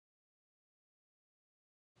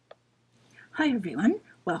Hi everyone,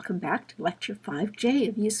 welcome back to Lecture 5J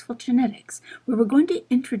of Useful Genetics, where we're going to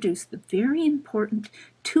introduce the very important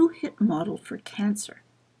two-hit model for cancer.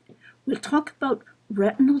 We'll talk about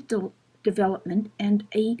retinal development and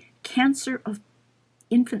a cancer of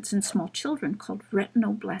infants and small children called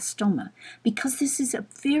retinoblastoma, because this is a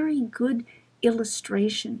very good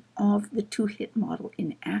illustration of the two-hit model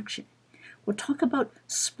in action. We'll talk about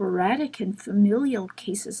sporadic and familial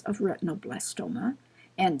cases of retinoblastoma,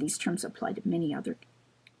 and these terms apply to many other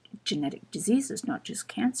genetic diseases, not just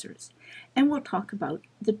cancers. And we'll talk about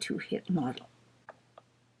the two-hit model.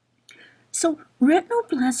 So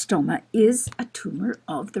retinoblastoma is a tumor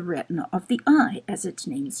of the retina of the eye, as its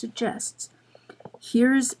name suggests.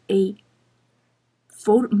 Here's a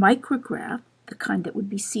micrograph, the kind that would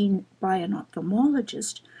be seen by an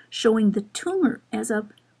ophthalmologist, showing the tumor as a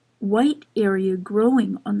white area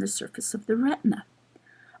growing on the surface of the retina.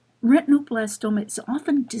 Retinoblastoma is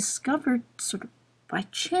often discovered sort of by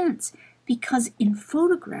chance because in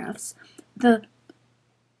photographs,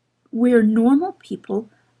 where normal people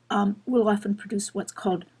will often produce what's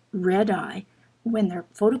called red eye when their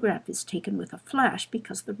photograph is taken with a flash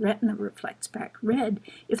because the retina reflects back red.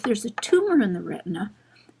 If there's a tumor in the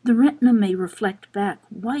retina may reflect back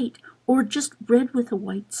white or just red with a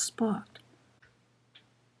white spot.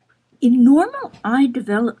 In normal eye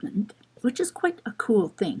development, which is quite a cool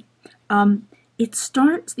thing,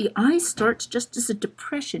 the eye starts just as a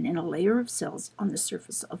depression in a layer of cells on the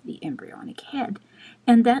surface of the embryonic head,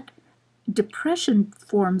 and that depression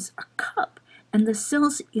forms a cup, and the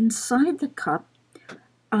cells inside the cup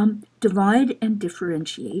divide and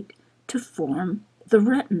differentiate to form the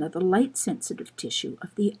retina, the light-sensitive tissue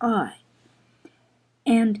of the eye.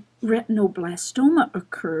 And retinoblastoma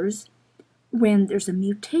occurs when there's a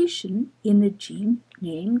mutation in the gene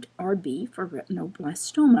named RB for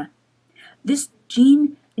retinoblastoma. This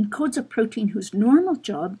gene encodes a protein whose normal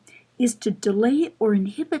job is to delay or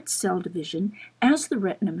inhibit cell division as the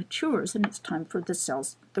retina matures, and it's time for the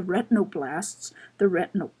cells, the retinoblasts, the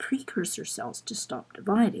retinal precursor cells, to stop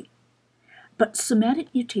dividing. But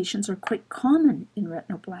somatic mutations are quite common in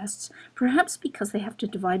retinoblasts, perhaps because they have to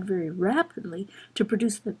divide very rapidly to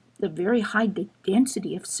produce the very high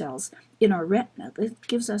density of cells in our retina that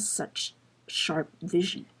gives us such sharp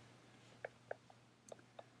vision.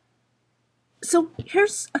 So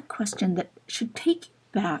here's a question that should take you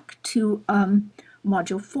back to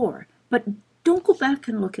Module 4, but don't go back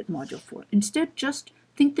and look at Module 4. Instead, just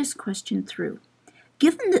think this question through.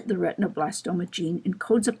 Given that the retinoblastoma gene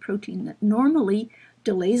encodes a protein that normally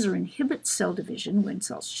delays or inhibits cell division when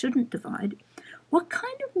cells shouldn't divide, what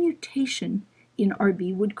kind of mutation in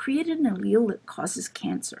RB would create an allele that causes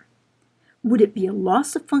cancer? Would it be a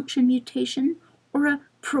loss-of-function mutation or a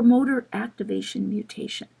promoter activation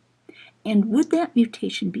mutation? And would that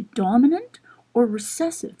mutation be dominant or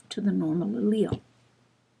recessive to the normal allele?